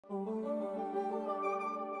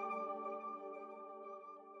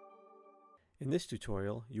In this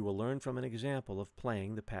tutorial, you will learn from an example of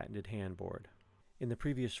playing the patented handboard. In the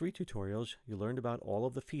previous 3 tutorials, you learned about all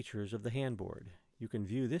of the features of the handboard. You can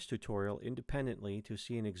view this tutorial independently to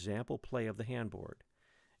see an example play of the handboard.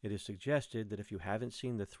 It is suggested that if you haven't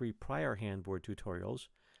seen the 3 prior handboard tutorials,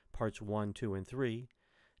 parts 1, 2, and 3,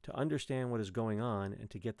 to understand what is going on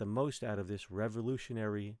and to get the most out of this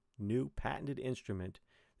revolutionary, new patented instrument,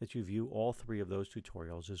 that you view all 3 of those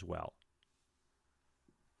tutorials as well.